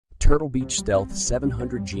Turtle Beach Stealth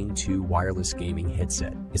 700 Gen 2 wireless gaming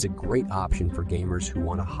headset is a great option for gamers who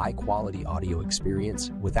want a high-quality audio experience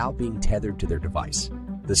without being tethered to their device.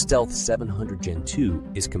 The Stealth 700 Gen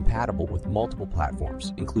 2 is compatible with multiple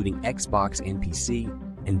platforms, including Xbox and PC,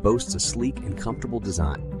 and boasts a sleek and comfortable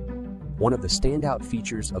design. One of the standout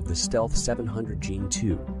features of the Stealth 700 Gen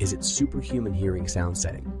 2 is its superhuman hearing sound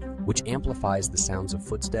setting, which amplifies the sounds of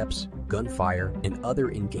footsteps, gunfire, and other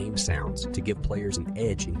in-game sounds to give players an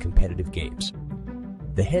edge in competitive games.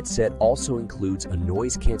 The headset also includes a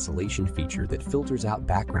noise cancellation feature that filters out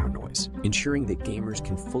background noise, ensuring that gamers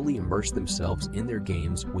can fully immerse themselves in their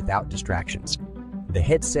games without distractions. The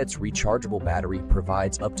headset's rechargeable battery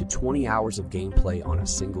provides up to 20 hours of gameplay on a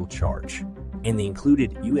single charge, and the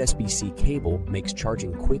included USB-C cable makes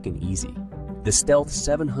charging quick and easy. The Stealth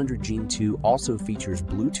 700 Gen 2 also features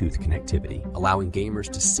Bluetooth connectivity, allowing gamers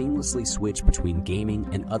to seamlessly switch between gaming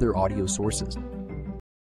and other audio sources.